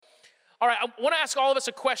All right, I want to ask all of us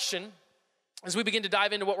a question as we begin to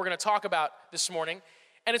dive into what we're going to talk about this morning.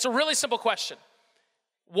 And it's a really simple question.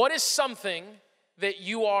 What is something that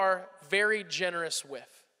you are very generous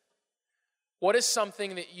with? What is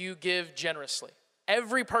something that you give generously?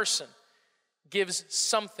 Every person gives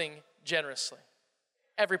something generously.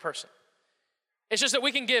 Every person. It's just that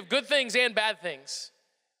we can give good things and bad things,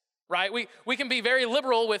 right? We can be very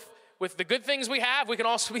liberal with the good things we have. We can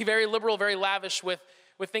also be very liberal, very lavish with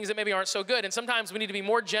things that maybe aren't so good. And sometimes we need to be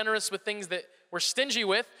more generous with things that we're stingy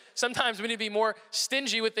with. Sometimes we need to be more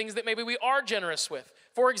stingy with things that maybe we are generous with.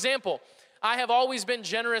 For example, I have always been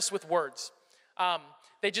generous with words.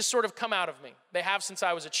 They just sort of come out of me. They have since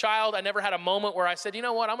I was a child. I never had a moment where I said, you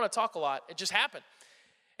know what, I'm going to talk a lot. It just happened.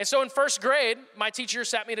 And so in first grade, my teacher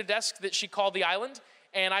sat me at a desk that she called the island,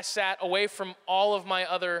 and I sat away from all of my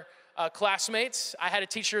other classmates. I had a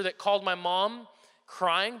teacher that called my mom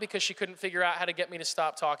crying because she couldn't figure out how to get me to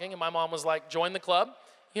stop talking. And my mom was like, join the club.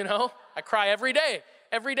 You know, I cry every day.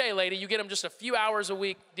 Every day, lady. You get them just a few hours a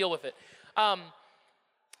week. Deal with it.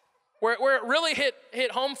 Where it really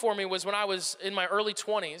hit home for me was when I was in my early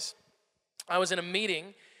 20s. I was in a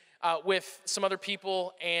meeting with some other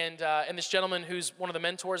people and this gentleman who's one of the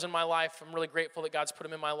mentors in my life. I'm really grateful that God's put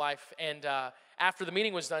him in my life. And after the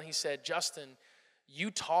meeting was done, he said, Justin,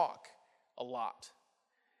 you talk a lot.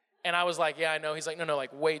 And I was like, yeah, I know. He's like, no,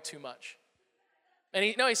 like way too much. And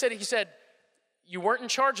he said, you weren't in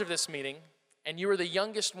charge of this meeting, and you were the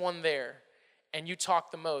youngest one there, and you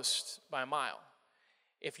talked the most by a mile.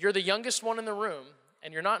 If you're the youngest one in the room,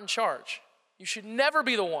 and you're not in charge, you should never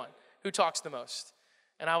be the one who talks the most.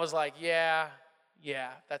 And I was like, yeah,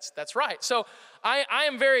 that's right. So I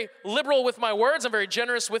am very liberal with my words. I'm very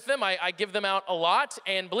generous with them. I give them out a lot.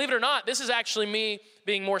 And believe it or not, this is actually me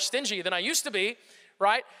being more stingy than I used to be.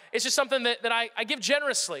 Right? It's just something that I give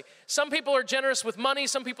generously. Some people are generous with money.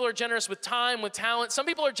 Some people are generous with time, with talent. Some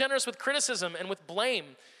people are generous with criticism and with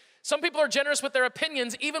blame. Some people are generous with their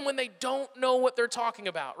opinions even when they don't know what they're talking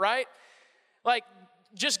about, right? Like,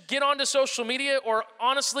 just get onto social media or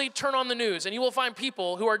honestly turn on the news and you will find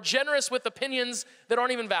people who are generous with opinions that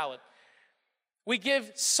aren't even valid. We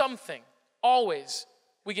give something, always,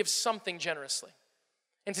 we give something generously.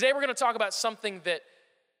 And today we're going to talk about something that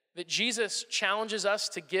Jesus challenges us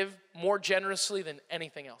to give more generously than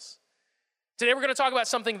anything else. Today we're going to talk about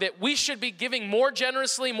something that we should be giving more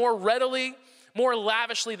generously, more readily, more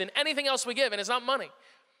lavishly than anything else we give, and it's not money.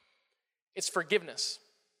 It's forgiveness.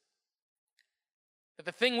 That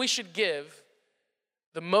the thing we should give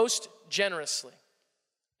the most generously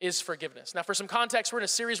is forgiveness. Now for some context, we're in a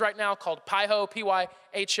series right now called PYHO,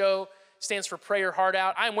 P-Y-H-O, stands for Pray Your Heart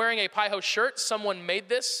Out. I'm wearing a PYHO shirt. Someone made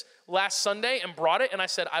this last Sunday and brought it, and I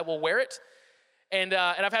said, I will wear it. And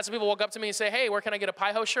I've had some people walk up to me and say, hey, where can I get a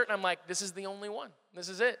PYHO shirt? And I'm like, this is the only one. This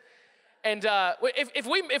is it. And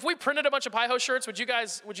if we printed a bunch of PYHO shirts, would you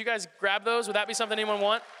guys grab those? Would that be something anyone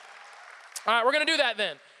want? All right, we're going to do that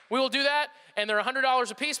then. We will do that, and they're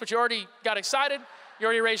 $100 a piece, but you already got excited. You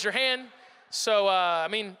already raised your hand. So,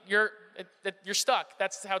 you're stuck.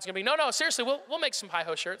 That's how it's going to be. No, seriously, we'll make some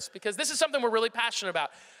PYHO shirts because this is something we're really passionate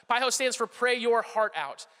about. PYHO stands for Pray Your Heart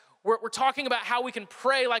Out. We're talking about how we can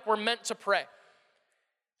pray like we're meant to pray.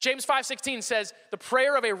 James 5:16 says, the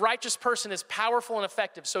prayer of a righteous person is powerful and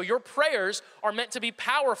effective. So your prayers are meant to be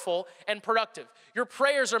powerful and productive. Your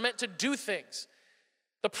prayers are meant to do things.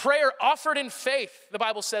 The prayer offered in faith, the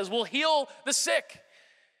Bible says, will heal the sick.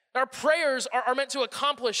 Our prayers are meant to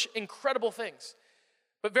accomplish incredible things.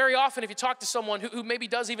 But very often, if you talk to someone who maybe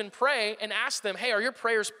does even pray and ask them, hey, are your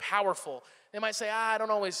prayers powerful? They might say, I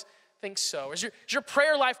don't always think so. Is your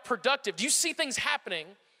prayer life productive? Do you see things happening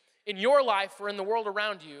in your life or in the world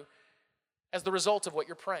around you as the result of what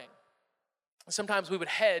you're praying? And sometimes we would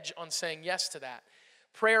hedge on saying yes to that.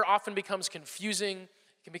 Prayer often becomes confusing.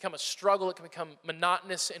 It can become a struggle. It can become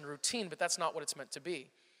monotonous and routine, but that's not what it's meant to be.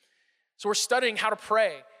 So we're studying how to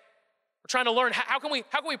pray. We're trying to learn how can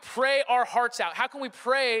we pray our hearts out? How can we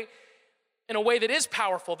pray in a way that is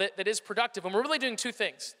powerful, that is productive? And we're really doing two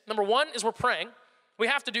things. Number one is we're praying. We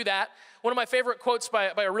have to do that. One of my favorite quotes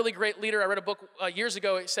by a really great leader, I read a book years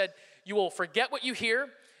ago. It said, you will forget what you hear,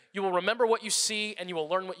 you will remember what you see, and you will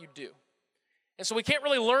learn what you do. And so we can't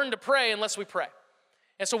really learn to pray unless we pray.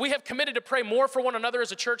 And so we have committed to pray more for one another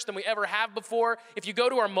as a church than we ever have before. If you go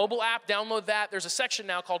to our mobile app, download that, there's a section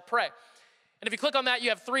now called Pray. And if you click on that, you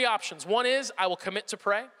have three options. One is, I will commit to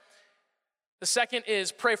pray. The second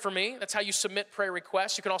is pray for me. That's how you submit prayer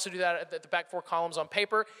requests. You can also do that at the back four columns on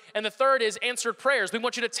paper. And the third is answered prayers. We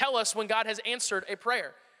want you to tell us when God has answered a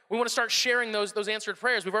prayer. We want to start sharing those answered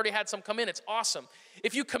prayers. We've already had some come in. It's awesome.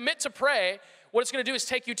 If you commit to pray, what it's going to do is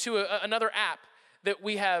take you to another app that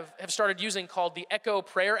we have started using called the Echo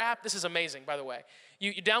Prayer app. This is amazing, by the way.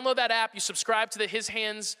 You download that app, you subscribe to the His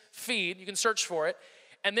Hands feed, you can search for it,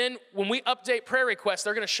 and then when we update prayer requests,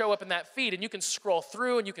 they're gonna show up in that feed, and you can scroll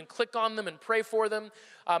through and you can click on them and pray for them.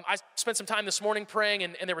 I spent some time this morning praying,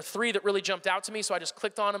 and there were 3 that really jumped out to me, so I just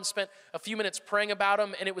clicked on them, spent a few minutes praying about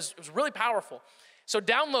them, and it was really powerful. So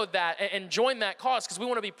download that and join that cause, because we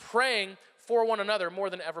wanna be praying for one another more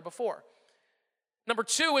than ever before. Number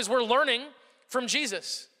 2 is we're learning from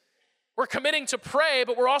Jesus. We're committing to pray,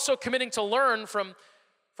 but we're also committing to learn from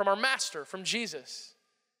our master, from Jesus.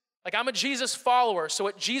 Like, I'm a Jesus follower, so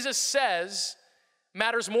what Jesus says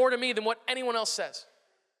matters more to me than what anyone else says,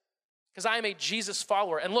 because I am a Jesus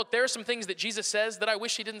follower. And look, there are some things that Jesus says that I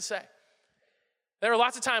wish he didn't say. There are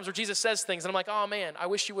lots of times where Jesus says things, and I'm like, oh man, I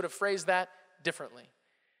wish you would have phrased that differently.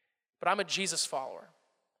 But I'm a Jesus follower.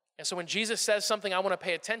 And so when Jesus says something, I want to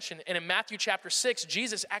pay attention. And in Matthew chapter 6,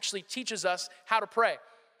 Jesus actually teaches us how to pray.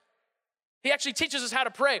 He actually teaches us how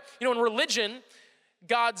to pray. You know, in religion,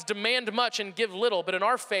 God's demand much and give little, but in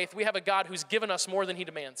our faith, we have a God who's given us more than he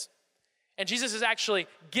demands. And Jesus has actually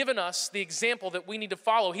given us the example that we need to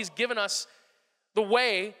follow. He's given us the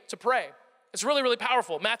way to pray. It's really, really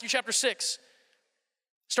powerful. Matthew chapter 6,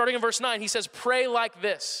 starting in verse 9, he says, pray like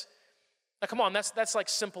this. Now, come on, that's like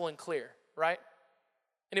simple and clear, right?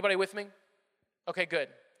 Anybody with me? Okay, good.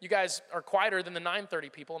 You guys are quieter than the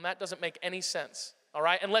 9:30 people, and that doesn't make any sense, all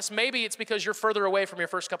right? Unless maybe it's because you're further away from your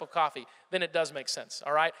first cup of coffee, then it does make sense,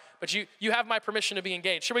 all right? But you have my permission to be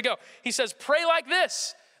engaged. Here we go. He says, pray like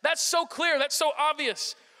this. That's so clear. That's so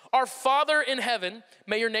obvious. Our Father in heaven,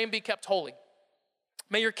 may your name be kept holy.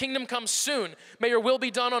 May your kingdom come soon. May your will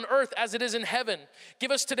be done on earth as it is in heaven.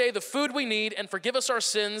 Give us today the food we need, and forgive us our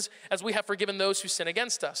sins as we have forgiven those who sin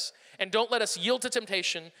against us. And don't let us yield to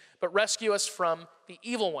temptation, but rescue us from the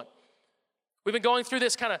evil one. We've been going through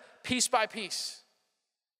this kind of piece by piece.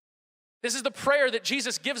 This is the prayer that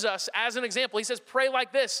Jesus gives us as an example. He says, pray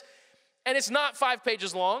like this. And it's not 5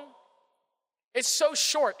 pages long. It's so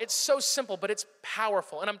short, it's so simple, but it's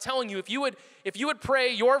powerful. And I'm telling you, if you would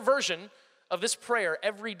pray your version of this prayer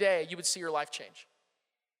every day, you would see your life change.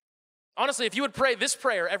 Honestly, if you would pray this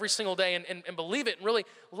prayer every single day and believe it and really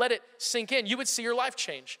let it sink in, you would see your life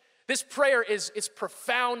change. This prayer is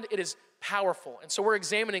profound, it is powerful. And so we're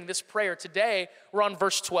examining this prayer. Today, we're on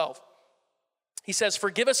verse 12. He says,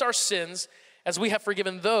 forgive us our sins as we have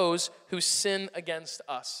forgiven those who sin against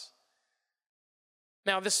us.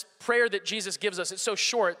 Now, this prayer that Jesus gives us, it's so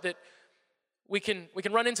short that we can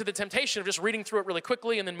run into the temptation of just reading through it really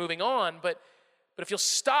quickly and then moving on. But if you'll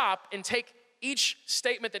stop and take each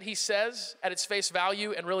statement that he says at its face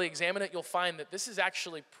value and really examine it, you'll find that this is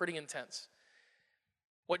actually pretty intense.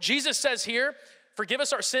 What Jesus says here, forgive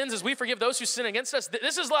us our sins as we forgive those who sin against us,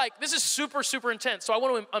 this is super, super intense. So I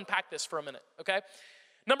want to unpack this for a minute, okay?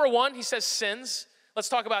 Number one, he says sins. Let's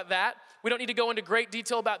talk about that. We don't need to go into great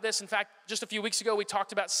detail about this. In fact, just a few weeks ago, we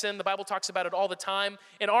talked about sin. The Bible talks about it all the time.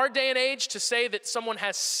 In our day and age, to say that someone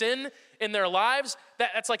has sin in their lives,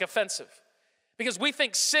 that's like offensive. Because we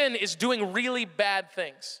think sin is doing really bad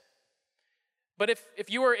things. But if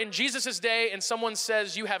you were in Jesus' day and someone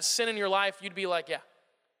says you have sin in your life, you'd be like, yeah,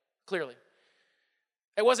 clearly.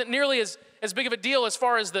 It wasn't nearly as big of a deal as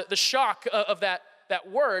far as the shock of that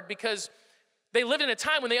word, because they lived in a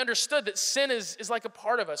time when they understood that sin is like a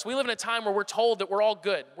part of us. We live in a time where we're told that we're all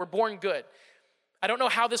good. We're born good. I don't know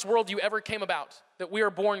how this worldview ever came about, that we are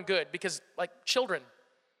born good, because like children,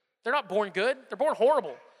 they're not born good. They're born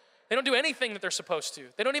horrible. They don't do anything that they're supposed to.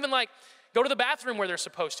 They don't even like go to the bathroom where they're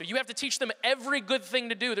supposed to. You have to teach them every good thing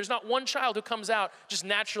to do. There's not one child who comes out just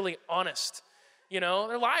naturally honest. You know,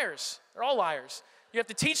 they're liars. They're all liars. You have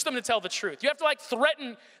to teach them to tell the truth. You have to like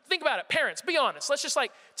threaten, think about it, parents, be honest. Let's just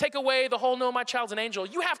like take away the whole, no, my child's an angel.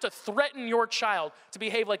 You have to threaten your child to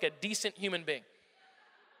behave like a decent human being.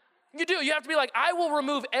 You do, you have to be like, I will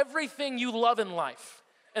remove everything you love in life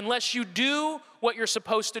unless you do what you're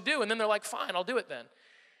supposed to do. And then they're like, fine, I'll do it then.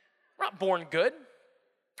 We're not born good.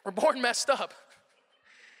 We're born messed up.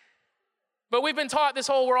 But we've been taught this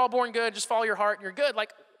whole, we're all born good, just follow your heart and you're good.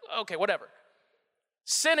 Like, okay, whatever.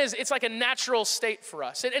 Sin it's like a natural state for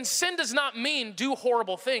us. And sin does not mean do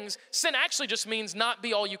horrible things. Sin actually just means not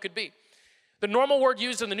be all you could be. The normal word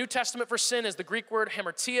used in the New Testament for sin is the Greek word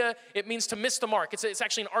hamartia. It means to miss the mark. It's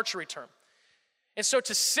actually an archery term. And so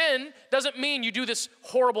to sin doesn't mean you do this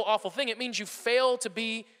horrible, awful thing. It means you fail to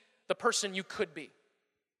be the person you could be.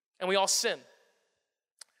 And we all sin.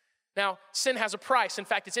 Now, sin has a price. In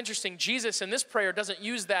fact, it's interesting. Jesus in this prayer doesn't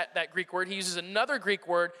use that Greek word. He uses another Greek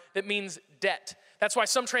word that means debt. That's why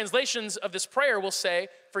some translations of this prayer will say,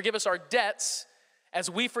 forgive us our debts as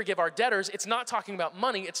we forgive our debtors. It's not talking about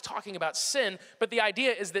money, it's talking about sin. But the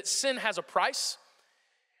idea is that sin has a price.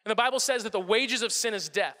 And the Bible says that the wages of sin is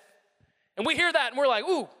death. And we hear that and we're like,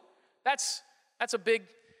 ooh, that's a big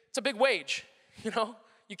wage, you know?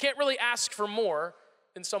 You can't really ask for more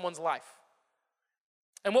in someone's life.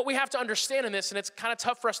 And what we have to understand in this, and it's kind of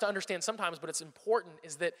tough for us to understand sometimes, but it's important,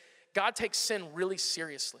 is that God takes sin really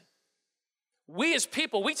seriously. We as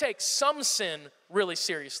people, we take some sin really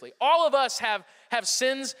seriously. All of us have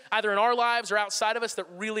sins either in our lives or outside of us that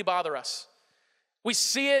really bother us. We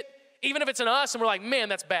see it, even if it's in us, and we're like, man,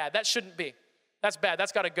 that's bad. That shouldn't be. That's bad.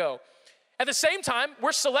 That's got to go. At the same time,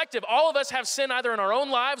 we're selective. All of us have sin either in our own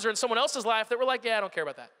lives or in someone else's life that we're like, yeah, I don't care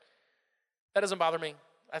about that. That doesn't bother me.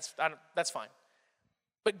 That's fine.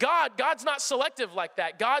 But God's not selective like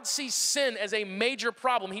that. God sees sin as a major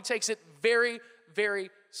problem. He takes it very, very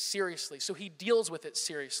seriously. So he deals with it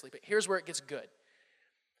seriously. But here's where it gets good.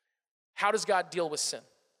 How does God deal with sin?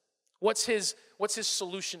 What's his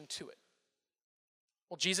solution to it?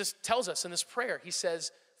 Well, Jesus tells us in this prayer. He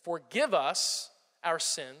says, forgive us our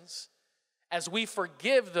sins as we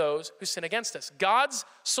forgive those who sin against us. God's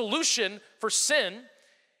solution for sin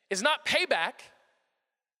is not payback,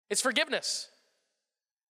 it's forgiveness.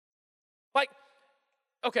 Like,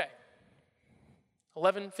 okay,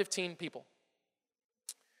 11, 15 people.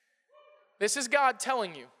 This is God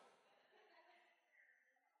telling you.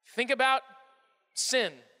 Think about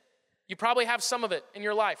sin. You probably have some of it in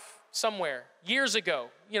your life somewhere, years ago,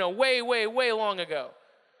 way, way, way long ago,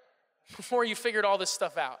 before you figured all this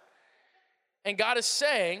stuff out. And God is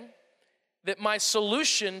saying that my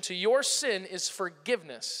solution to your sin is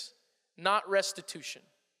forgiveness, not restitution.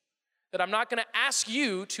 That I'm not going to ask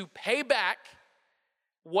you to pay back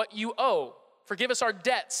what you owe. Forgive us our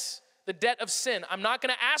debts, the debt of sin. I'm not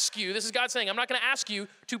going to ask you, this is God saying, I'm not going to ask you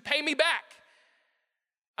to pay me back.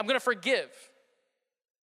 I'm going to forgive.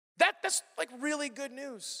 That's like really good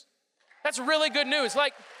news. That's really good news.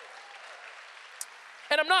 And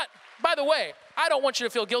I'm not, by the way, I don't want you to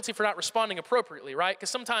feel guilty for not responding appropriately, right? Because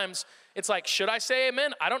sometimes it's like, should I say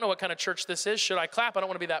amen? I don't know what kind of church this is. Should I clap? I don't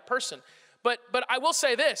want to be that person. But I will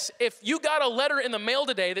say this, if you got a letter in the mail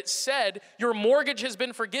today that said your mortgage has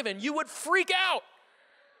been forgiven, you would freak out,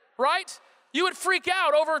 right? You would freak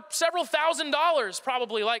out over several $1,000s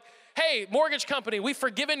probably, like, hey, mortgage company, we've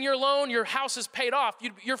forgiven your loan, your house is paid off,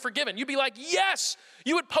 you're forgiven. You'd be like, yes.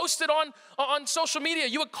 You would post it on social media.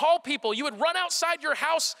 You would call people. You would run outside your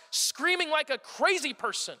house screaming like a crazy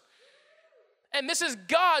person. And this is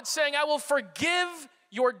God saying, I will forgive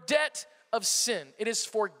your debt of sin. It is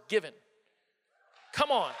forgiven. Come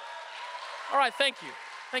on. All right, thank you.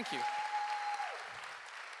 Thank you.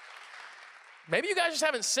 Maybe you guys just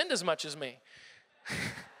haven't sinned as much as me.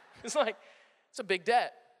 It's a big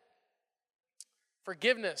debt.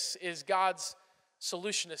 Forgiveness is God's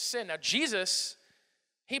solution to sin. Now, Jesus,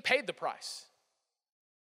 he paid the price.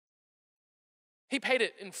 He paid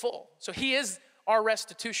it in full. So he is our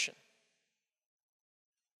restitution.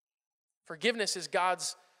 Forgiveness is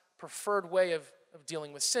God's preferred way of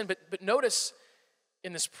dealing with sin. But notice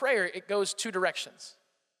in this prayer, it goes two directions,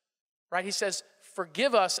 right? He says,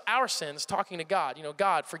 forgive us our sins, talking to God.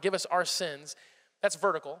 God, forgive us our sins. That's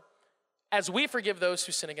vertical. As we forgive those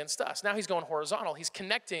who sin against us. Now he's going horizontal. He's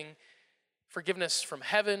connecting forgiveness from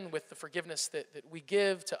heaven with the forgiveness that we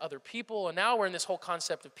give to other people. And now we're in this whole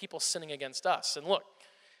concept of people sinning against us. And look,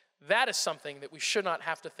 that is something that we should not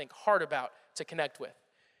have to think hard about to connect with.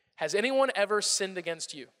 Has anyone ever sinned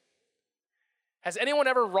against you? Has anyone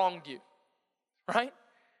ever wronged you? Right?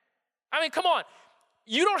 I mean, come on.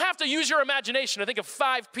 You don't have to use your imagination to think of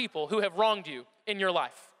 5 people who have wronged you in your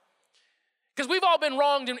life. Because we've all been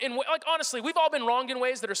wronged honestly, we've all been wronged in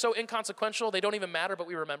ways that are so inconsequential, they don't even matter, but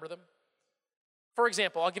we remember them. For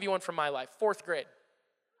example, I'll give you one from my life. 4th grade.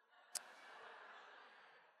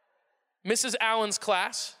 Mrs. Allen's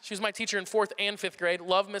class. She was my teacher in 4th and 5th grade.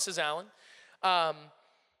 Love Mrs. Allen.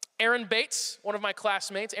 Aaron Bates, one of my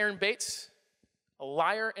classmates. Aaron Bates, a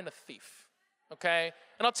liar and a thief. Okay?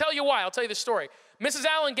 And I'll tell you why. I'll tell you the story. Mrs.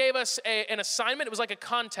 Allen gave us an assignment. It was like a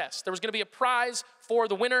contest. There was going to be a prize for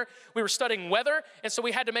the winner. We were studying weather, and so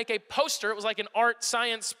we had to make a poster. It was like an art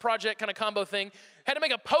science project kind of combo thing. Had to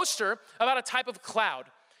make a poster about a type of cloud.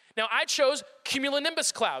 Now, I chose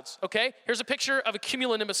cumulonimbus clouds, okay? Here's a picture of a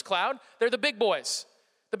cumulonimbus cloud. They're the big boys,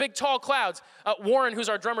 the big tall clouds. Warren, who's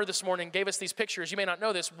our drummer this morning, gave us these pictures. You may not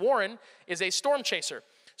know this. Warren is a storm chaser.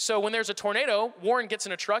 So when there's a tornado, Warren gets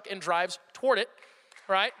in a truck and drives toward it,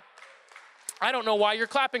 right? I don't know why you're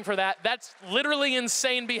clapping for that. That's literally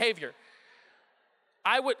insane behavior.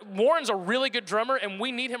 Warren's a really good drummer, and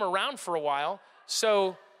we need him around for a while.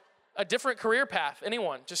 So a different career path,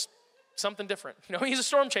 anyone, just something different. You know, he's a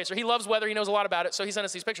storm chaser. He loves weather. He knows a lot about it, so he sent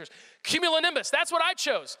us these pictures. Cumulonimbus, that's what I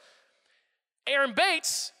chose. Aaron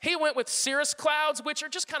Bates, he went with cirrus clouds, which are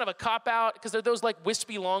just kind of a cop-out because they're those like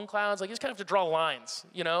wispy long clouds. Like you just kind of have to draw lines,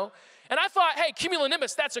 you know? And I thought, hey,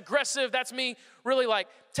 cumulonimbus, that's aggressive. That's me really like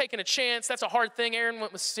taking a chance. That's a hard thing. Aaron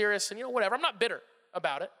went with cirrus and, you know, whatever. I'm not bitter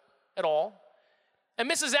about it at all. And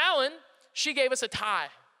Mrs. Allen, she gave us a tie.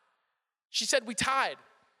 She said we tied.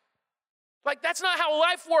 Like, that's not how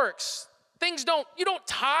life works. You don't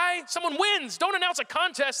tie. Someone wins. Don't announce a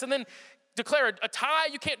contest and then declare a tie.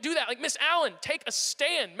 You can't do that. Like, Miss Allen, take a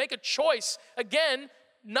stand. Make a choice. Again,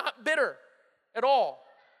 not bitter at all.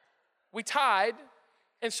 We tied,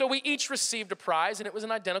 and so we each received a prize, and it was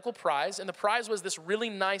an identical prize, and the prize was this really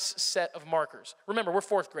nice set of markers. Remember, we're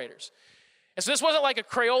fourth graders. And so this wasn't like a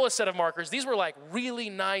Crayola set of markers. These were like really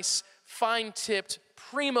nice, fine-tipped,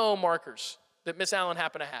 primo markers that Miss Allen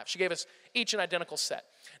happened to have. She gave us each an identical set.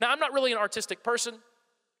 Now, I'm not really an artistic person,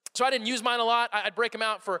 so I didn't use mine a lot. I'd break them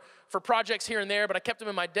out for projects here and there, but I kept them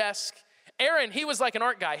in my desk. Aaron, he was like an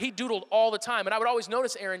art guy. He doodled all the time, and I would always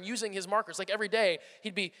notice Aaron using his markers. Like every day,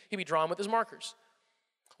 he'd be drawing with his markers.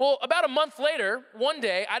 Well, about a month later, one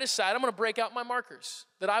day, I decided I'm going to break out my markers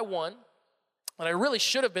that I won, and I really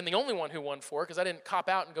should have been the only one who won for because I didn't cop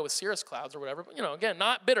out and go with cirrus clouds or whatever, but, you know, again,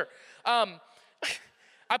 not bitter.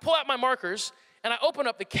 I pull out my markers, and I open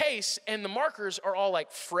up the case, and the markers are all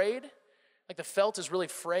like frayed. Like the felt is really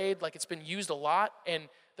frayed, like it's been used a lot, and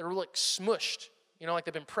they're like smushed, you know, like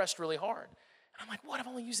they've been pressed really hard. And I'm like, what? I've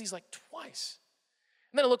only used these like twice.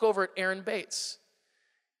 And then I look over at Aaron Bates,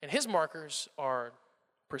 and his markers are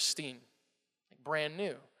pristine, like brand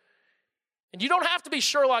new. And you don't have to be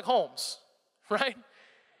Sherlock Holmes, right?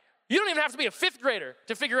 You don't even have to be a fifth grader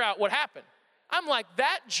to figure out what happened. I'm like,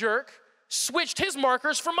 that jerk switched his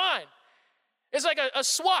markers for mine. It's like a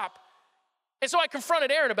swap. And so I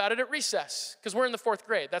confronted Aaron about it at recess because we're in the fourth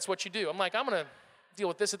grade. That's what you do. I'm like, I'm going to deal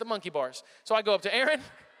with this at the monkey bars. So I go up to Aaron,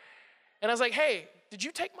 and I was like, hey, did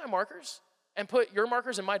you take my markers and put your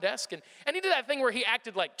markers in my desk? And he did that thing where he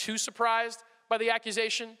acted like too surprised by the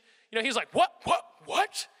accusation. You know, he's like,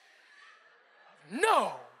 what?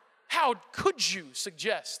 No. How could you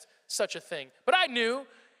suggest such a thing? But I knew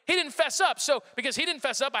he didn't fess up. So because he didn't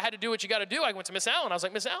fess up, I had to do what you got to do. I went to Miss Allen. I was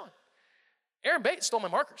like, Miss Allen, Aaron Bates stole my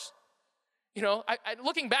markers. You know,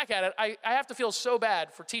 looking back at it, I have to feel so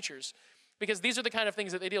bad for teachers because these are the kind of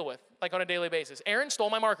things that they deal with, like on a daily basis. Aaron stole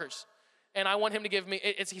my markers, and I want him to give me,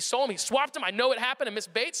 he stole them, he swapped them, I know it happened, and Miss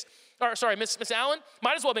Allen,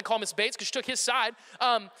 might as well have been called Miss Bates because she took his side.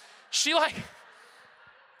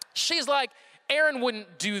 She's like, Aaron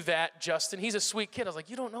wouldn't do that, Justin. He's a sweet kid. I was like,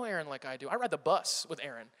 you don't know Aaron like I do. I ride the bus with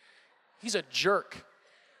Aaron. He's a jerk,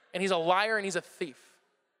 and he's a liar, and he's a thief.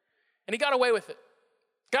 And he got away with it.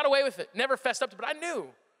 Never fessed up to it, but I knew.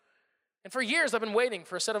 And for years, I've been waiting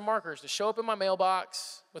for a set of markers to show up in my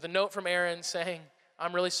mailbox with a note from Aaron saying,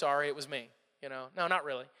 I'm really sorry, it was me. You know, no, not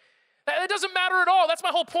really. That doesn't matter at all. That's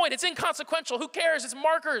my whole point. It's inconsequential. Who cares? It's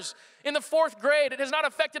markers in the fourth grade. It has not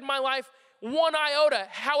affected my life one iota.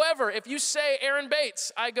 However, if you say Aaron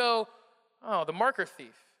Bates, I go, oh, the marker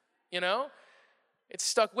thief, you know? It's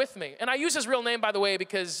stuck with me. And I use his real name, by the way,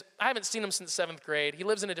 because I haven't seen him since 7th grade. He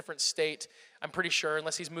lives in a different state, I'm pretty sure,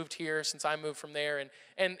 unless he's moved here since I moved from there.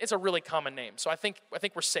 And it's a really common name. So I think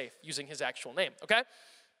we're safe using his actual name, okay?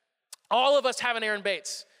 All of us have an Aaron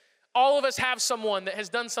Bates. All of us have someone that has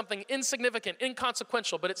done something insignificant,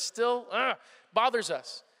 inconsequential, but it still bothers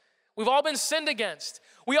us. We've all been sinned against.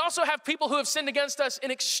 We also have people who have sinned against us in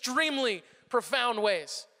extremely profound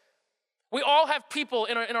ways. We all have people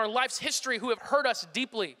in our life's history who have hurt us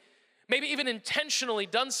deeply, maybe even intentionally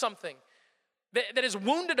done something that has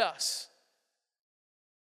wounded us.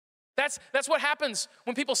 That's what happens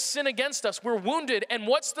when people sin against us. We're wounded, and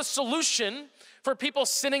what's the solution for people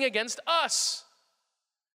sinning against us?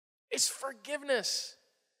 It's forgiveness.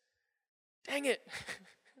 Dang it,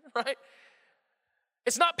 right?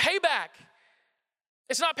 It's not payback.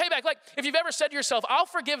 It's not payback. Like, if you've ever said to yourself, I'll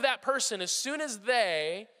forgive that person as soon as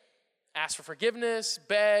they ask for forgiveness,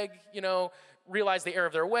 beg, you know, realize the error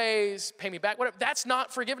of their ways, pay me back, whatever. That's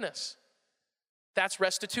not forgiveness. That's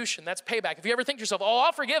restitution. That's payback. If you ever think to yourself, oh,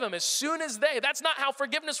 I'll forgive them as soon as that's not how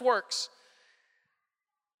forgiveness works.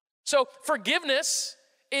 So forgiveness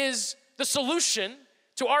is the solution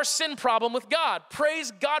to our sin problem with God.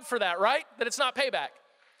 Praise God for that, right? That it's not payback.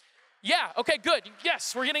 Yeah, okay, good.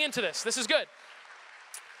 Yes, we're getting into this. This is good.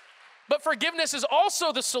 But forgiveness is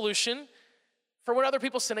also the solution for when other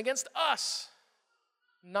people sin against us.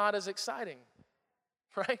 Not as exciting,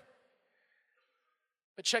 right?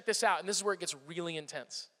 But check this out, and this is where it gets really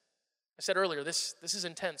intense. I said earlier, this is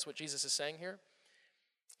intense what Jesus is saying here.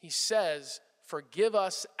 He says, forgive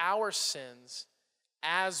us our sins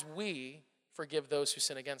as we forgive those who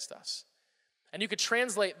sin against us. And you could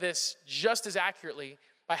translate this just as accurately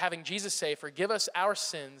by having Jesus say, forgive us our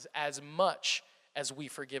sins as much as we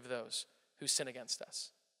forgive those who sin against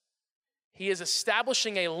us. He is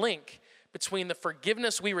establishing a link between the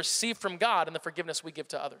forgiveness we receive from God and the forgiveness we give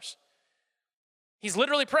to others. He's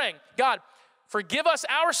literally praying, God, forgive us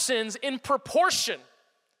our sins in proportion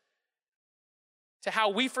to how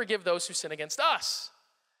we forgive those who sin against us.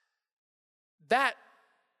 I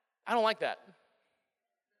don't like that.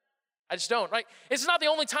 I just don't, right? It's not the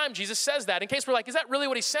only time Jesus says that. In case we're like, is that really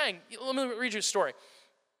what he's saying? Let me read you a story.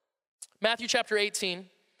 Matthew chapter 18,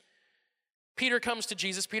 Peter comes to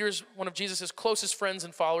Jesus. Peter's one of Jesus' closest friends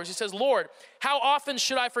and followers. He says, Lord, how often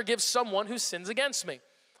should I forgive someone who sins against me?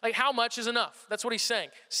 Like, how much is enough? That's what he's saying.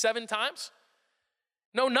 7 times?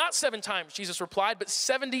 No, not 7 times, Jesus replied, but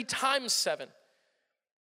 70 times 7.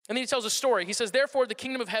 And then he tells a story. He says, therefore, the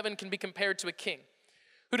kingdom of heaven can be compared to a king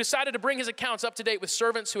who decided to bring his accounts up to date with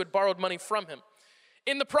servants who had borrowed money from him.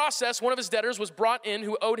 In the process, one of his debtors was brought in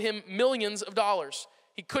who owed him millions of dollars.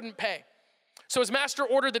 He couldn't pay. So his master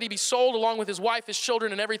ordered that he be sold along with his wife, his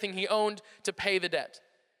children, and everything he owned to pay the debt.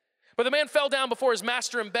 But the man fell down before his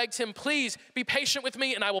master and begged him, please be patient with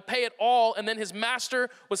me and I will pay it all. And then his master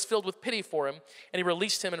was filled with pity for him and he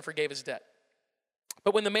released him and forgave his debt.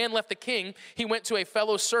 But when the man left the king, he went to a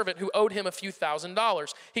fellow servant who owed him a few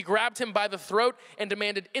 $1,000s. He grabbed him by the throat and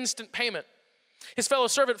demanded instant payment. His fellow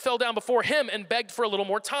servant fell down before him and begged for a little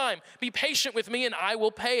more time. Be patient with me and I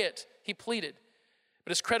will pay it, he pleaded. But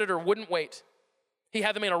his creditor wouldn't wait. He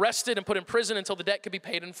had the man arrested and put in prison until the debt could be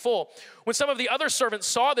paid in full. When some of the other servants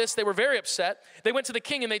saw this, they were very upset. They went to the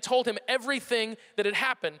king and they told him everything that had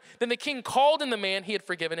happened. Then the king called in the man he had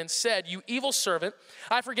forgiven and said, you evil servant,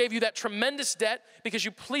 I forgave you that tremendous debt because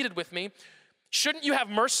you pleaded with me. Shouldn't you have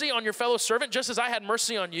mercy on your fellow servant just as I had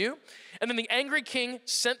mercy on you? And then the angry king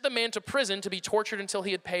sent the man to prison to be tortured until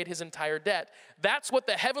he had paid his entire debt. That's what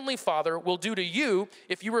the heavenly Father will do to you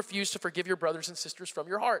if you refuse to forgive your brothers and sisters from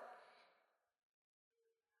your heart.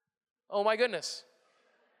 Oh my goodness.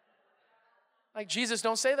 Like, Jesus,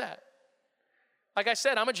 don't say that. Like I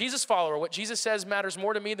said, I'm a Jesus follower. What Jesus says matters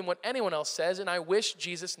more to me than what anyone else says, and I wish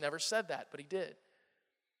Jesus never said that, but he did.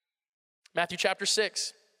 Matthew chapter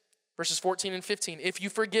 6, verses 14 and 15. If you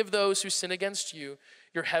forgive those who sin against you,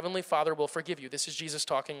 your heavenly Father will forgive you. This is Jesus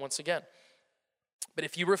talking once again. But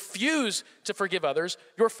if you refuse to forgive others,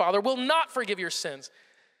 your Father will not forgive your sins.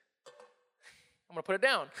 I'm going to put it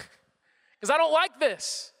down because I don't like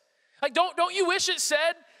this. Like, don't you wish it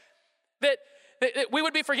said that we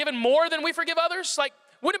would be forgiven more than we forgive others? Like,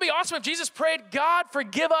 wouldn't it be awesome if Jesus prayed, God,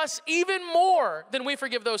 forgive us even more than we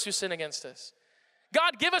forgive those who sin against us?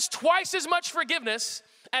 God, give us twice as much forgiveness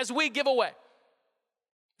as we give away.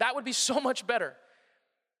 That would be so much better.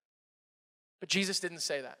 But Jesus didn't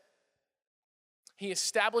say that. He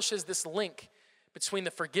establishes this link between the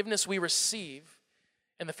forgiveness we receive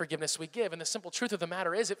and the forgiveness we give. And the simple truth of the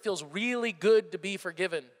matter is, it feels really good to be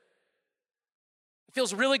forgiven. It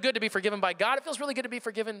feels really good to be forgiven by God. It feels really good to be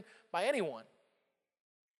forgiven by anyone.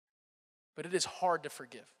 But it is hard to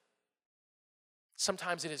forgive.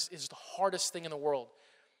 Sometimes it is the hardest thing in the world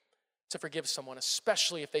to forgive someone,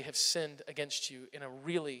 especially if they have sinned against you in a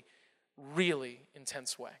really, really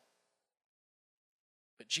intense way.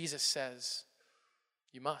 But Jesus says,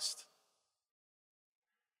 you must.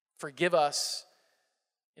 Forgive us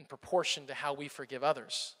in proportion to how we forgive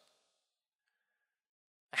others.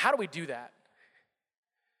 How do we do that?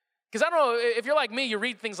 Because I don't know, if you're like me, you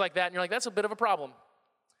read things like that and you're like, that's a bit of a problem.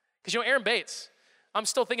 Because, Aaron Bates, I'm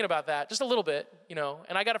still thinking about that just a little bit,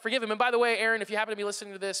 and I got to forgive him. And by the way, Aaron, if you happen to be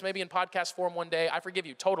listening to this, maybe in podcast form one day, I forgive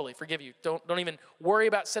you, totally forgive you. Don't even worry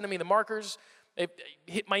about sending me the markers.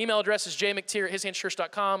 My email address is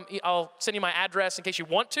jmctier@hishandschurch.com. I'll send you my address in case you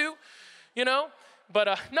want to,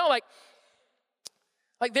 But no, like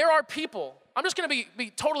there are people, I'm just going to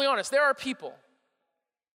be totally honest, there are people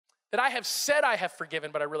that I have said I have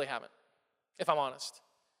forgiven, but I really haven't, if I'm honest.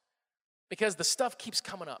 Because the stuff keeps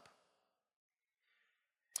coming up.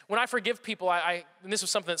 When I forgive people, and this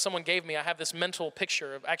was something that someone gave me, I have this mental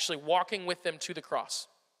picture of actually walking with them to the cross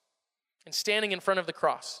and standing in front of the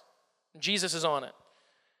cross. Jesus is on it.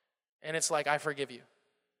 And it's like, I forgive you.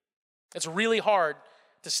 It's really hard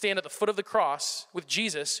to stand at the foot of the cross with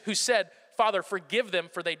Jesus, who said, Father, forgive them,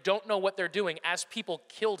 for they don't know what they're doing, as people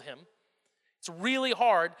killed him. It's really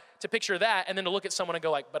hard to picture that and then to look at someone and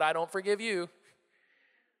go like, but I don't forgive you.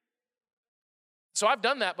 So I've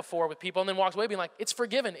done that before with people and then walked away being like, it's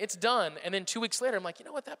forgiven, it's done. And then 2 weeks later, I'm like, you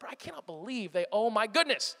know what, I cannot believe oh my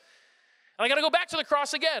goodness. And I got to go back to the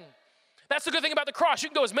cross again. That's the good thing about the cross. You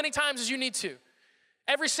can go as many times as you need to.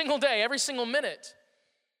 Every single day, every single minute.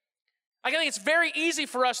 I think it's very easy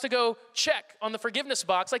for us to go check on the forgiveness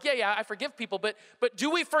box. Like, yeah, I forgive people, but do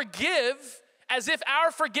we forgive as if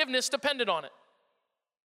our forgiveness depended on it?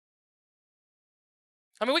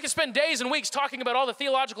 I mean, we could spend days and weeks talking about all the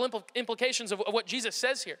theological implications of what Jesus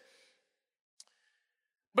says here.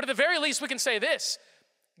 But at the very least, we can say this: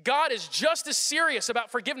 God is just as serious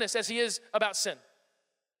about forgiveness as he is about sin.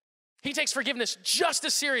 He takes forgiveness just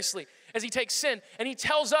as seriously as he takes sin. And he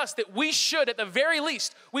tells us that we should, at the very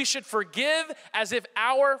least, we should forgive as if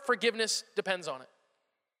our forgiveness depends on it.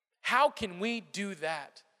 How can we do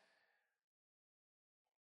that?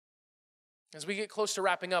 As we get close to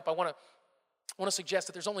wrapping up, I want to suggest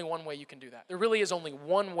that there's only one way you can do that. There really is only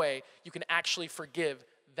one way you can actually forgive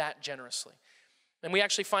that generously. And we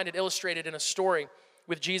actually find it illustrated in a story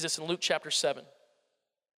with Jesus in Luke chapter 7. I'm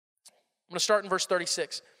going to start in verse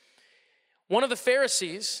 36. One of the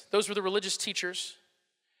Pharisees, those were the religious teachers,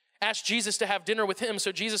 asked Jesus to have dinner with him,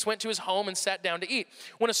 so Jesus went to his home and sat down to eat.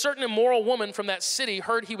 When a certain immoral woman from that city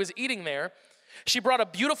heard he was eating there, she brought a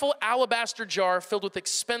beautiful alabaster jar filled with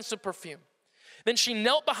expensive perfume. Then she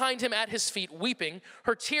knelt behind him at his feet, weeping.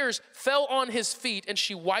 Her tears fell on his feet, and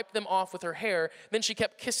she wiped them off with her hair. Then she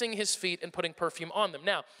kept kissing his feet and putting perfume on them.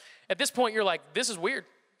 Now, at this point, you're like, this is weird.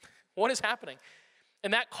 What is happening?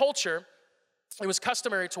 In that culture, it was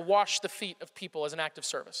customary to wash the feet of people as an act of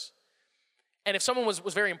service. And if someone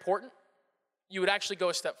was very important, you would actually go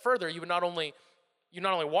a step further. You not only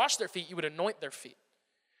wash their feet, you would anoint their feet.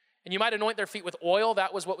 And you might anoint their feet with oil.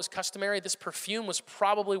 That was what was customary. This perfume was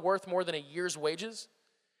probably worth more than a year's wages.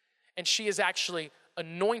 And she is actually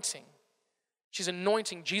anointing. She's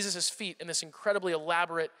anointing Jesus' feet in this incredibly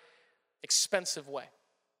elaborate, expensive way.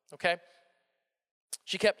 Okay?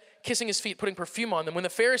 She kept kissing his feet, putting perfume on them. When the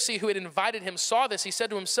Pharisee who had invited him saw this, he said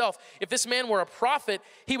to himself, if this man were a prophet,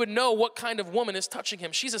 he would know what kind of woman is touching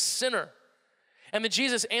him. She's a sinner. And then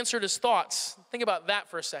Jesus answered his thoughts. Think about that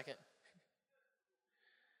for a second.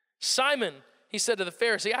 Simon, he said to the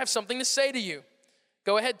Pharisee, I have something to say to you.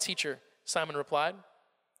 Go ahead, teacher, Simon replied.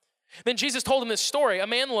 Then Jesus told him this story. A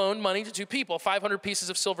man loaned money to two people, 500 pieces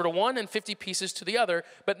of silver to one and 50 pieces to the other,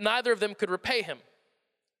 but neither of them could repay him.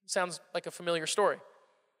 Sounds like a familiar story.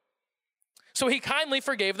 So he kindly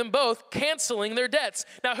forgave them both, canceling their debts.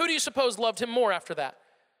 Now, who do you suppose loved him more after that?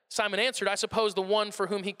 Simon answered, I suppose the one for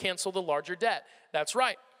whom he canceled the larger debt. That's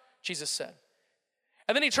right, Jesus said.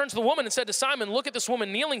 And then he turned to the woman and said to Simon, look at this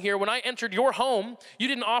woman kneeling here. When I entered your home, you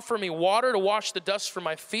didn't offer me water to wash the dust from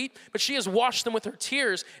my feet, but she has washed them with her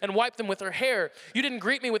tears and wiped them with her hair. You didn't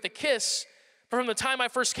greet me with a kiss, for from the time I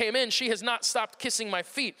first came in, she has not stopped kissing my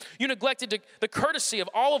feet. You neglected the courtesy of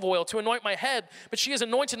olive oil to anoint my head, but she has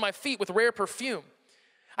anointed my feet with rare perfume.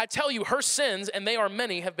 I tell you, her sins, and they are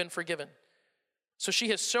many, have been forgiven. So she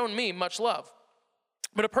has shown me much love.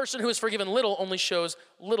 But a person who is forgiven little only shows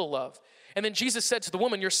little love. And then Jesus said to the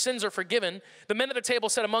woman, your sins are forgiven. The men at the table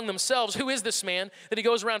said among themselves, who is this man that he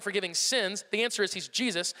goes around forgiving sins? The answer is he's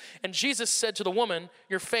Jesus. And Jesus said to the woman,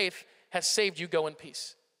 your faith has saved you. Go in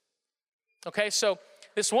peace. Okay, so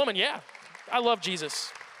this woman, yeah, I love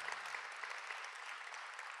Jesus.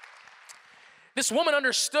 This woman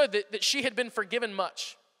understood that she had been forgiven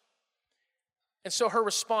much. And so her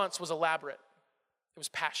response was elaborate. It was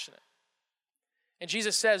passionate. And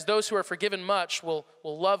Jesus says those who are forgiven much will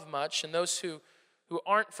love much, and those who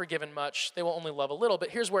aren't forgiven much, they will only love a little. But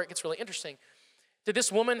here's where it gets really interesting. Did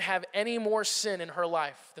this woman have any more sin in her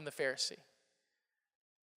life than the Pharisee?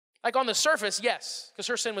 Like on the surface, yes, because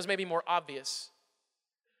her sin was maybe more obvious.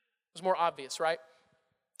 It was more obvious, right?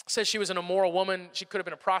 It says she was an immoral woman. She could have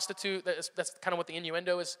been a prostitute. That's kind of what the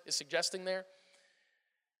innuendo is suggesting there.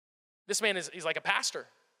 This man he's like a pastor.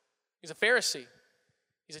 He's a Pharisee.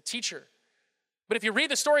 He's a teacher. But if you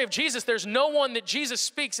read the story of Jesus, there's no one that Jesus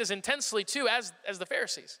speaks as intensely to as the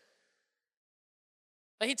Pharisees.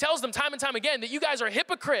 And he tells them time and time again that you guys are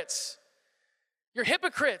hypocrites. You're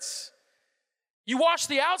hypocrites. You wash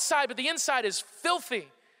the outside, but the inside is filthy.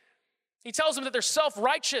 He tells them that they're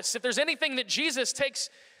self-righteous. If there's anything that Jesus takes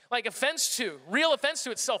like offense to, real offense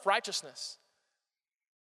to, it's self-righteousness.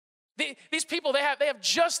 These people, they have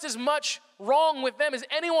just as much wrong with them as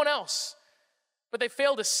anyone else. But they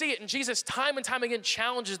fail to see it, and Jesus time and time again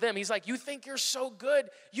challenges them. He's like, you think you're so good?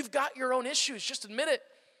 You've got your own issues. Just admit it.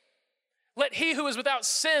 Let he who is without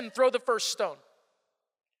sin throw the first stone.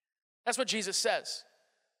 That's what Jesus says.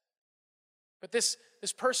 But this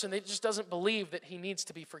person, they just doesn't believe that he needs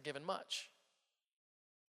to be forgiven much.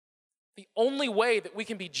 The only way that we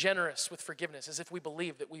can be generous with forgiveness is if we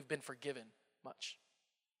believe that we've been forgiven much.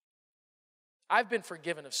 I've been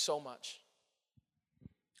forgiven of so much.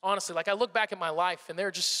 Honestly, like I look back at my life and there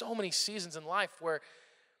are just so many seasons in life where,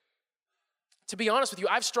 to be honest with you,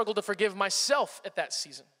 I've struggled to forgive myself at that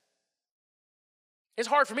season. It's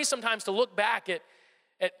hard for me sometimes to look back at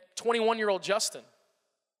 21-year-old Justin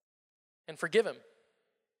and forgive him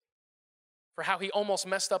for how he almost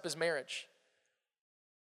messed up his marriage.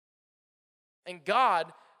 And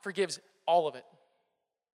God forgives all of it.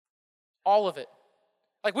 All of it.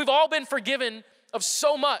 Like we've all been forgiven of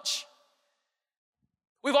so much.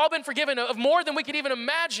 We've all been forgiven of more than we could even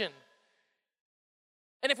imagine.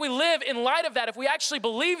 And if we live in light of that, if we actually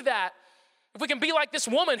believe that, if we can be like this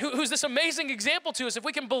woman who's this amazing example to us, if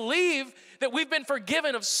we can believe that we've been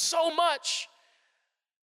forgiven of so much,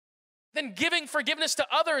 then giving forgiveness to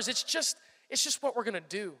others, it's just what we're gonna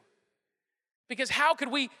do. Because how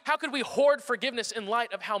could we hoard forgiveness in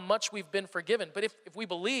light of how much we've been forgiven? But if we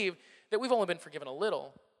believe that we've only been forgiven a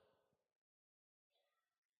little,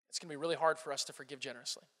 it's gonna be really hard for us to forgive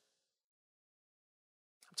generously.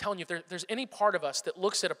 I'm telling you, if there's any part of us that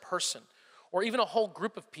looks at a person or even a whole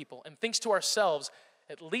group of people and thinks to ourselves,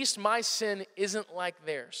 at least my sin isn't like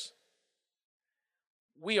theirs,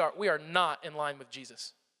 we are not in line with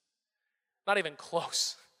Jesus. Not even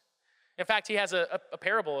close. In fact, he has a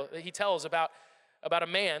parable that he tells about a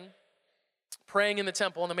man praying in the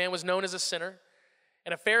temple, and the man was known as a sinner.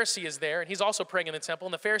 And a Pharisee is there, and he's also praying in the temple,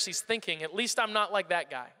 and the Pharisee's thinking, at least I'm not like that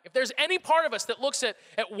guy. If there's any part of us that looks at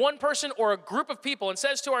one person or a group of people and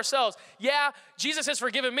says to ourselves, yeah, Jesus has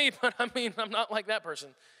forgiven me, but I'm not like that person.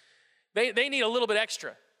 They need a little bit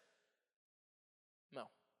extra. No.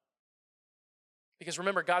 Because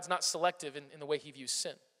remember, God's not selective in the way he views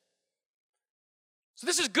sin. So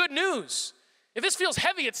this is good news. If this feels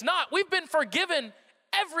heavy, it's not. We've been forgiven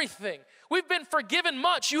everything. We've been forgiven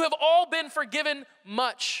much. You have all been forgiven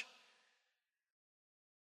much.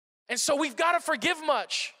 And so we've got to forgive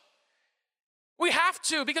much. We have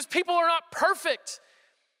to, because people are not perfect.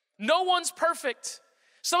 No one's perfect.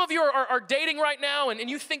 Some of you are dating right now, and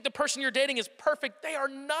you think the person you're dating is perfect. They are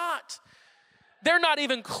not. They're not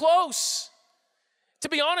even close. To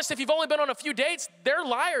be honest, if you've only been on a few dates, they're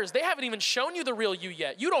liars. They haven't even shown you the real you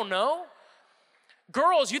yet. You don't know.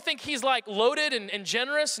 Girls, you think he's like loaded and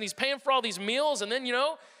generous and he's paying for all these meals, and then,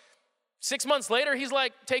 6 months later, he's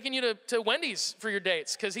like taking you to Wendy's for your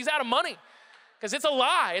dates because he's out of money. Because it's a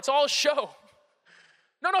lie. It's all a show.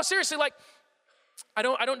 No, seriously, like, I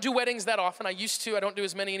don't do weddings that often. I used to. I don't do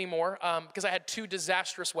as many anymore because I had 2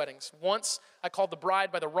 disastrous weddings. Once, I called the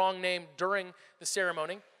bride by the wrong name during the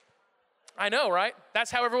ceremony. I know, right? That's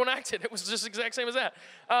how everyone acted. It was just the exact same as that.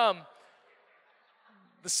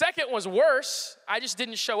 The second was worse. I just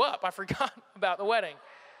didn't show up. I forgot about the wedding.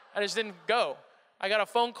 I just didn't go. I got a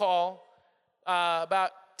phone call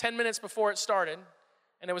about 10 minutes before it started,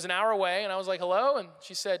 and it was an hour away, and I was like, hello? And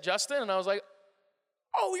she said, Justin, and I was like,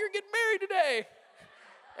 oh, you're getting married today,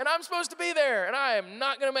 and I'm supposed to be there, and I am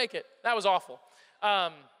not gonna make it. That was awful.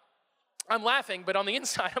 I'm laughing, but on the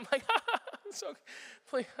inside, I'm like, so,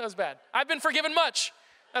 please, that was bad. I've been forgiven much.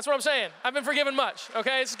 That's what I'm saying. I've been forgiven much,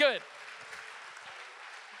 okay? It's good.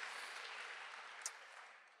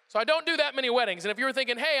 So I don't do that many weddings. And if you were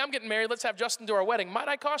thinking, hey, I'm getting married, let's have Justin do our wedding, might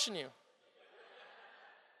I caution you?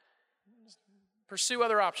 Pursue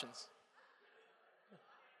other options.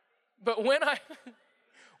 But when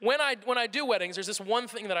I do weddings, there's this one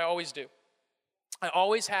thing that I always do. I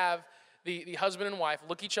always have the husband and wife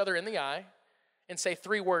look each other in the eye and say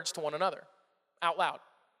 3 words to one another out loud.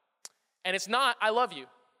 And it's not, I love you.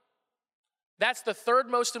 That's the 3rd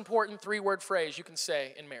most important 3-word phrase you can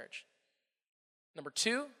say in marriage. Number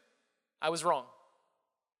 2, I was wrong.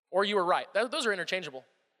 Or you were right. Those are interchangeable,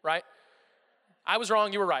 right? I was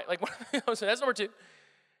wrong, you were right. Like, that's number 2.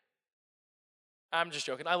 I'm just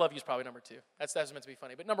joking. I love you is probably number 2. That's meant to be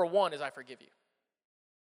funny. But number 1 is I forgive you.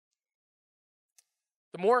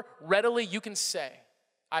 The more readily you can say,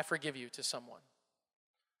 I forgive you to someone,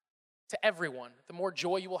 to everyone, the more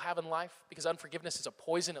joy you will have in life, because unforgiveness is a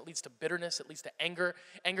poison. It leads to bitterness. It leads to anger.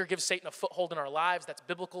 Anger gives Satan a foothold in our lives. That's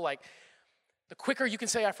biblical. Like, the quicker you can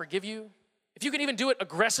say, I forgive you, if you can even do it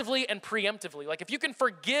aggressively and preemptively, like if you can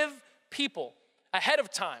forgive people ahead of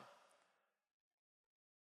time,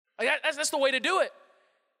 like that's the way to do it,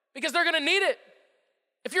 because they're gonna need it.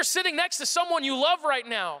 If you're sitting next to someone you love right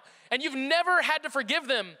now and you've never had to forgive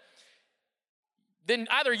them, then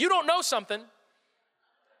either you don't know something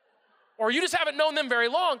or you just haven't known them very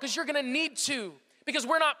long, because you're gonna need to, because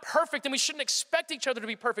we're not perfect and we shouldn't expect each other to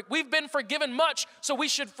be perfect. We've been forgiven much, so we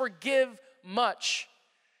should forgive much.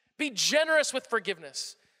 Be generous with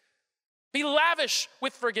forgiveness. Be lavish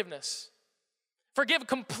with forgiveness. Forgive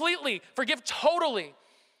completely, forgive totally.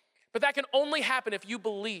 But that can only happen if you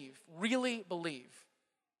believe, really believe,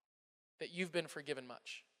 that you've been forgiven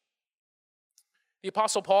much. The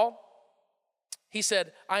Apostle Paul, he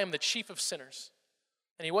said, I am the chief of sinners.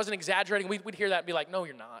 And he wasn't exaggerating. We'd hear that and be like, no,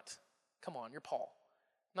 you're not. Come on, you're Paul.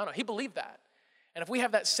 No, he believed that. And if we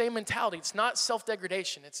have that same mentality, it's not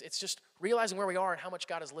self-degradation. It's just realizing where we are and how much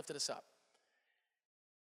God has lifted us up.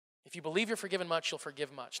 If you believe you're forgiven much, you'll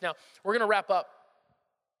forgive much. Now, we're going to wrap up.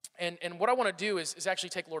 And what I want to do is actually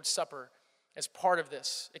take Lord's Supper as part of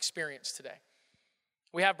this experience today.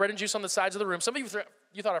 We have bread and juice on the sides of the room. Some of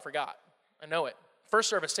you thought I forgot. I know it. First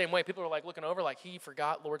service, same way. People were like looking over like he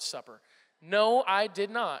forgot Lord's Supper. No, I did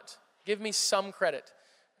not. Give me some credit,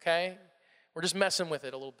 okay? We're just messing with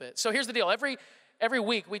it a little bit. So here's the deal. Every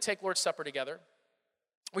week we take Lord's Supper together.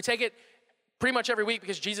 We take it pretty much every week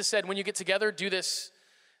because Jesus said, when you get together, do this.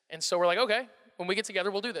 And so we're like, okay, when we get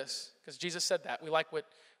together, we'll do this because Jesus said that. We like what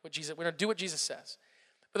Jesus, we're going to do what Jesus says.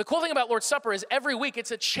 But the cool thing about Lord's Supper is every week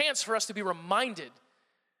it's a chance for us to be reminded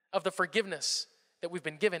of the forgiveness that we've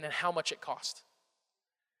been given and how much it cost.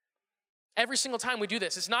 Every single time we do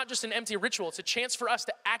this, it's not just an empty ritual. It's a chance for us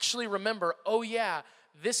to actually remember, oh yeah,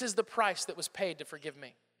 this is the price that was paid to forgive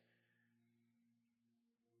me.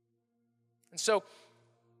 And so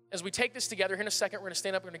as we take this together, here in a second, we're going to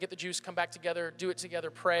stand up, we're going to get the juice, come back together, do it together,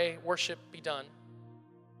 pray, worship, be done.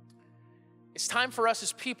 It's time for us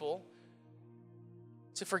as people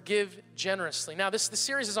to forgive generously. Now, this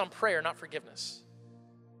series is on prayer, not forgiveness.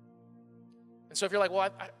 And so if you're like, well,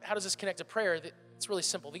 how does this connect to prayer? It's really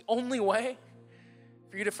simple. The only way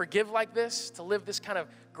for you to forgive like this, to live this kind of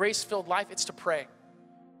grace-filled life, it's to pray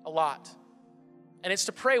a lot. And it's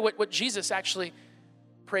to pray what Jesus actually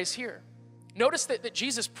prays here. Notice that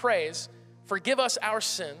Jesus prays, forgive us our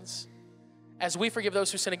sins as we forgive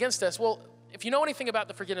those who sin against us. Well, if you know anything about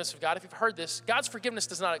the forgiveness of God, if you've heard this, God's forgiveness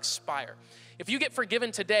does not expire. If you get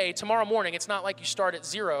forgiven today, tomorrow morning, it's not like you start at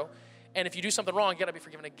zero, and if you do something wrong, you gotta be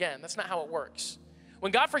forgiven again. That's not how it works.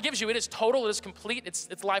 When God forgives you, it is total, it is complete,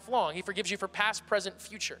 it's lifelong. He forgives you for past, present,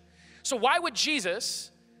 future. So why would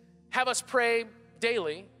Jesus have us pray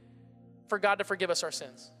daily for God to forgive us our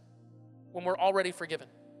sins when we're already forgiven?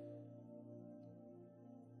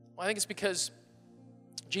 Well, I think it's because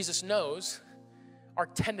Jesus knows our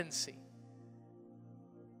tendency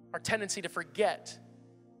to forget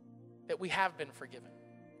that we have been forgiven.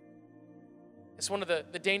 It's one of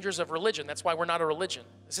the dangers of religion. That's why we're not a religion.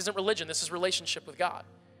 This isn't religion, this is relationship with God.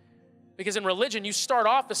 Because in religion, you start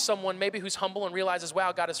off as someone maybe who's humble and realizes,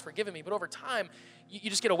 wow, God has forgiven me. But over time, you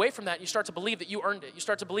just get away from that and you start to believe that you earned it. You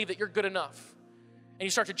start to believe that you're good enough. And you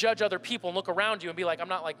start to judge other people and look around you and be like, I'm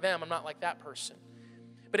not like them, I'm not like that person.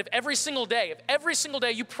 But if every single day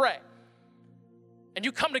you pray and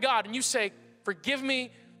you come to God and you say, forgive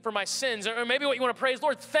me for my sins, or maybe what you want to pray is,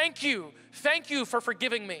 Lord, thank you for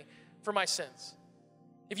forgiving me for my sins.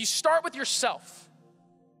 If you start with yourself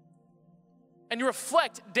and you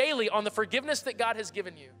reflect daily on the forgiveness that God has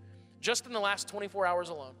given you just in the last 24 hours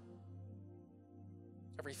alone,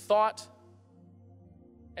 every thought,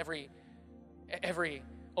 every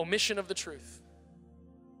omission of the truth,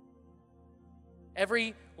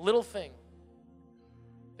 every little thing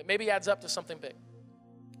that maybe adds up to something big,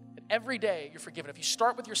 that every day you're forgiven. If you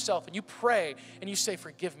start with yourself and you pray and you say,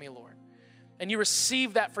 forgive me, Lord, and you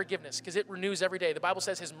receive that forgiveness because it renews every day. The Bible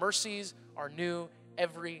says his mercies are new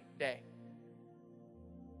every day.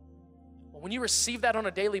 Well, when you receive that on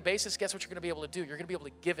a daily basis, guess what you're going to be able to do? You're going to be able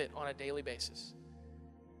to give it on a daily basis.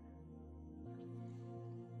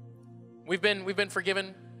 We've been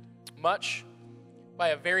forgiven much by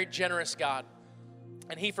a very generous God.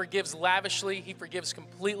 And he forgives lavishly, he forgives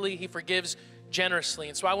completely, he forgives generously.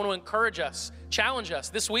 And so I want to encourage us, challenge us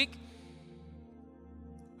this week.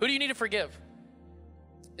 Who do you need to forgive?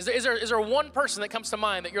 Is there one person that comes to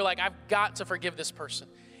mind that you're like, I've got to forgive this person?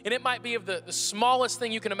 And it might be of the smallest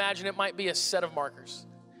thing you can imagine. It might be a set of markers.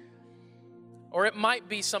 Or it might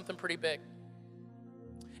be something pretty big.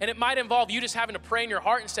 And it might involve you just having to pray in your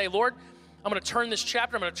heart and say, Lord, I'm going to turn this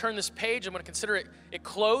chapter, I'm going to turn this page, I'm going to consider it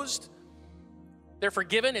closed. They're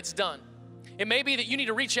forgiven, it's done. It may be that you need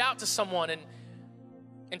to reach out to someone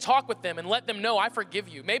and talk with them and let them know, I forgive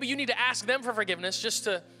you. Maybe you need to ask them for forgiveness just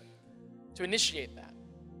to initiate that.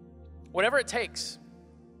 Whatever it takes.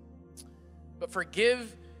 But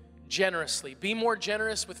forgive generously. Be more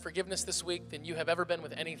generous with forgiveness this week than you have ever been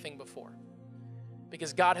with anything before.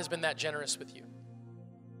 Because God has been that generous with you.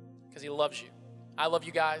 Because he loves you. I love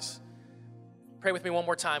you guys. Pray with me one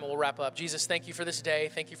more time and we'll wrap up. Jesus, thank you for this day.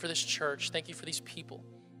 Thank you for this church. Thank you for these people.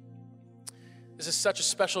 This is such a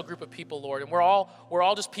special group of people, Lord. And we're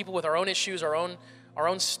all just people with our own issues, our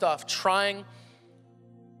own stuff, trying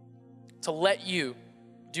to let you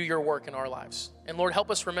do your work in our lives. And Lord, help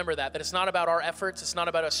us remember that it's not about our efforts. It's not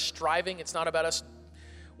about us striving. It's not about us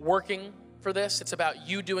working for this. It's about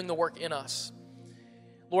you doing the work in us.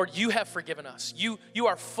 Lord, you have forgiven us. You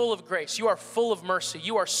are full of grace. You are full of mercy.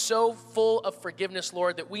 You are so full of forgiveness,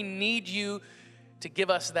 Lord, that we need you to give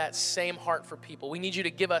us that same heart for people. We need you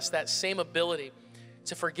to give us that same ability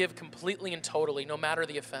to forgive completely and totally, no matter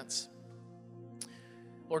the offense.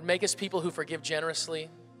 Lord, make us people who forgive generously.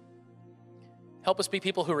 Help us be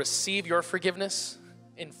people who receive your forgiveness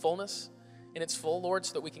in fullness, in its full, Lord,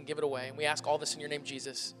 so that we can give it away. And we ask all this in your name,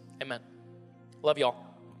 Jesus. Amen. Love y'all.